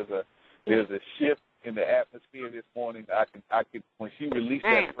there's a shift in the atmosphere this morning. I could when she released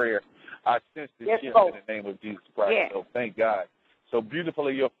that prayer, I sensed the shift in the name of Jesus Christ. So thank God. So beautiful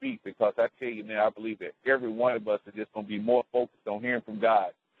are your feet, because I tell you now, I believe that every one of us is just going to be more focused on hearing from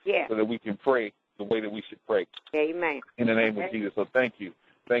God, so that we can pray the way that we should pray. Amen. In the name of Jesus. So thank you.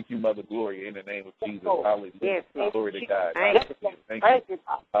 Thank you, Mother Gloria, in the name of Jesus. Hallelujah. Yes, glory to God. Thank you.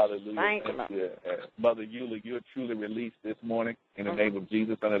 Hallelujah. Thank you. Mother Eula, you're truly released this morning in the name of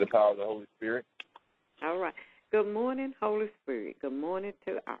Jesus under the power of the Holy Spirit. All right. Good morning, Holy Spirit. Good morning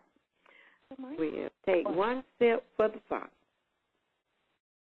to all. We'll take one step for the Father.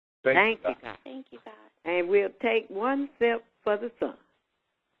 Thank you, God. Thank you, God. And we'll take one step for the Son.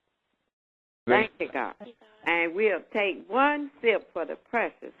 Thank you, God. And we'll take one step for the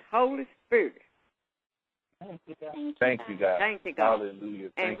precious Holy Spirit. Thank you, God. Thank you, God. Thank you, God.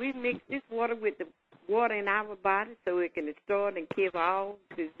 Hallelujah. And we mix this water with the water in our body so it can destroy and kill all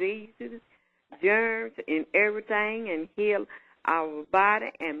diseases, germs, and everything, and heal our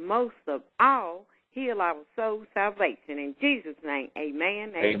body, and most of all, heal our soul salvation. In Jesus' name,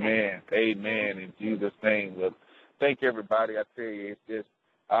 amen. Amen. Amen. In Jesus' name. Well, thank everybody. I tell you, it's just,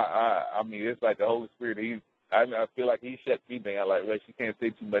 I mean, it's like the Holy Spirit. I feel like he shut me down. Like, well, she can't say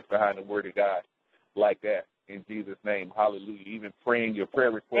too much behind the word of God like that. In Jesus' name, hallelujah. Even praying your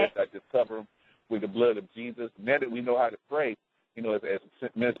prayer requests, I just cover them with the blood of Jesus. Now that we know how to pray, you know, as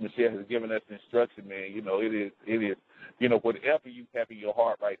Ms. Michelle has given us instruction, man, you know, it is, you know, whatever you have in your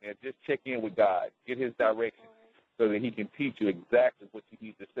heart right now, just check in with God. Get his direction so that he can teach you exactly what you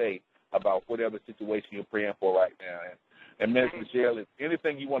need to say about whatever situation you're praying for right now. And Ms. Michelle, if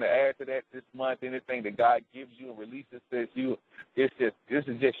anything you want to add to that this month, anything that God gives you and releases to you, this is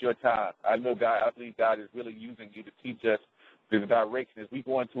just your time. I believe God is really using you to teach us the direction. As we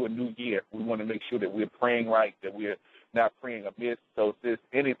go into a new year, we want to make sure that we're praying right, that we're not praying amiss. So if there's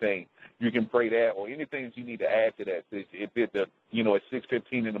anything, you can pray that, or anything that you need to add to that. If it's, you know, at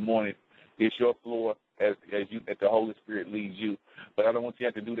 6:15 in the morning, it's your floor as the Holy Spirit leads you. But I don't want you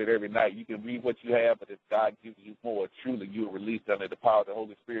to have to do that every night. You can read what you have, but if God gives you more, truly you are released under the power of the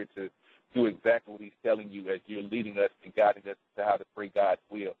Holy Spirit to do exactly what he's telling you as you're leading us and guiding us to how to pray God's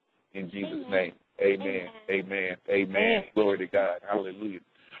will. In Jesus' name, amen, amen, amen. Glory to God. Hallelujah.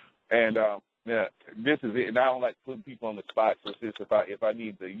 And yeah, this is it. And I don't like putting people on the spot. So sis, if I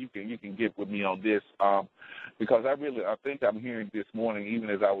need to, you can get with me on this, because I think I'm hearing this morning, even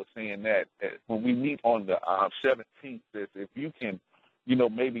as I was saying that when we meet on the 17th, sis, if you can, you know,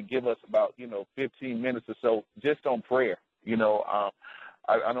 maybe give us about 15 minutes or so just on prayer. You know,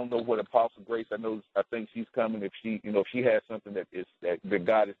 I don't know what Apostle Grace. I think she's coming. If she has something that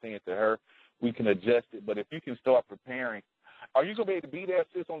God is saying to her, we can adjust it. But if you can start preparing. Are you going to be able to be there,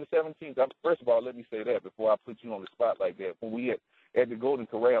 sis, on the 17th? First of all, let me say that before I put you on the spot like that. When we at the Golden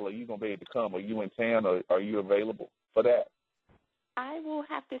Corral, are you going to be able to come? Are you in town, or are you available for that? I will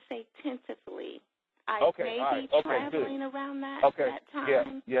have to say tentatively. I may be traveling around that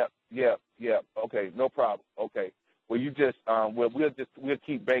time. Yeah. Okay, no problem. Okay. Well, you just we'll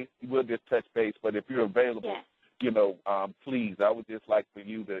keep base. We'll just touch base. But if you're available, please, I would just like for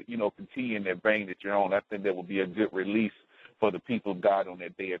you to continue in that vein that you're on. I think that would be a good release for the people of God on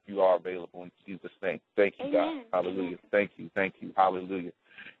that day if you are available in Jesus' name. Thank you, God. Hallelujah. Thank you. Hallelujah.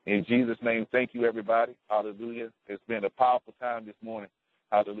 In Jesus' name, thank you, everybody. Hallelujah. It's been a powerful time this morning.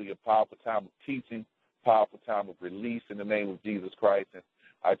 Hallelujah. Powerful time of teaching, powerful time of release in the name of Jesus Christ. And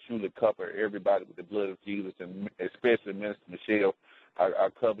I truly cover everybody with the blood of Jesus, and especially Minister Michelle. I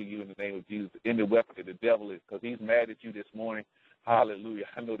cover you in the name of Jesus. Any weapon that the devil is, because he's mad at you this morning. Hallelujah.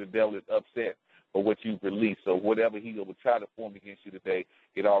 I know the devil is upset for what you've released. So whatever he will try to form against you today,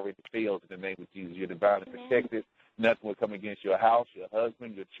 it already fails in the name of Jesus. You're divinely protected. Nothing will come against your house, your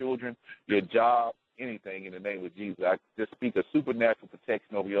husband, your children, your job, anything in the name of Jesus. I just speak a supernatural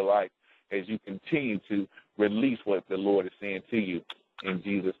protection over your life as you continue to release what the Lord is saying to you in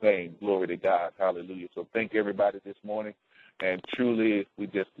Jesus' name. Glory to God. Hallelujah. So thank everybody this morning. And truly, we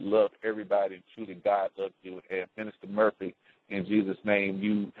just love everybody, and truly God loves you. And Minister Murphy, in Jesus' name,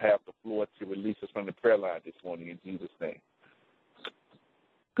 you have the floor to release us from the prayer line this morning in Jesus' name.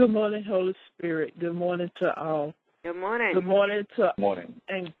 Good morning, Holy Spirit. Good morning to all. Good morning. Good morning to morning.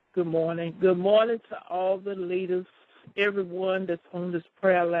 And good morning. Good morning to all the leaders, everyone that's on this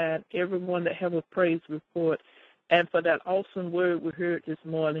prayer line, everyone that have a praise report, and for that awesome word we heard this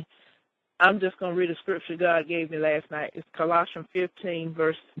morning. I'm just going to read a scripture God gave me last night. It's Colossians 15,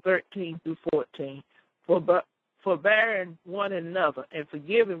 verse 13 through 14. Forbearing one another and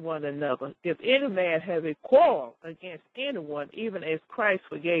forgiving one another, if any man have a quarrel against anyone, even as Christ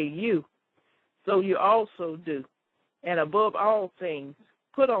forgave you, so you also do. And above all things,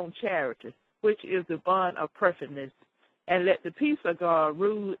 put on charity, which is the bond of perfectness, and let the peace of God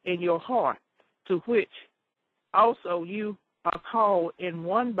rule in your heart, to which also you are called in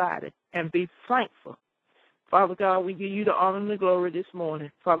one body, and be thankful. Father God, we give you the honor and the glory this morning.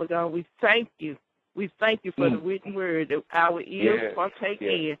 Father God, we thank you. We thank you for the written word that our ears partake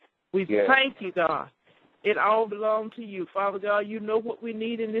in. We thank you, God. It all belongs to you. Father God, you know what we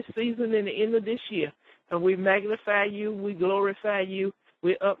need in this season and the end of this year. And we magnify you. We glorify you.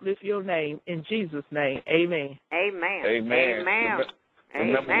 We uplift your name. In Jesus' name, amen. Amen. Amen.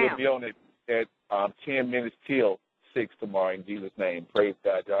 Remember, we'll be on it at 10 minutes till 6 tomorrow in Jesus' name. Praise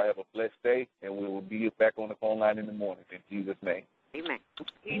God. Y'all have a blessed day, and we will be back on the phone line in the morning in Jesus' name. Amen.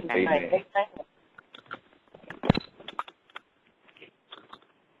 Amen.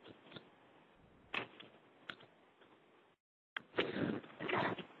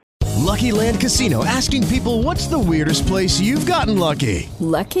 Lucky Land Casino, asking people, what's the weirdest place you've gotten lucky?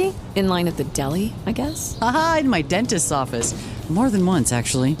 Lucky? In line at the deli, I guess? Aha, in my dentist's office. More than once,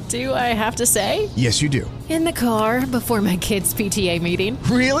 actually. Do I have to say? Yes, you do. In the car before my kids' PTA meeting.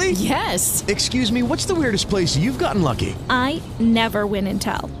 Really? Yes. Excuse me, what's the weirdest place you've gotten lucky? I never win and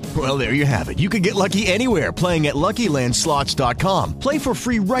tell. Well, there you have it. You can get lucky anywhere, playing at LuckyLandSlots.com. Play for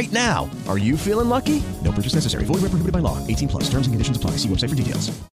free right now. Are you feeling lucky? No purchase necessary. Void where prohibited by law. 18+. Terms and conditions apply. See website for details.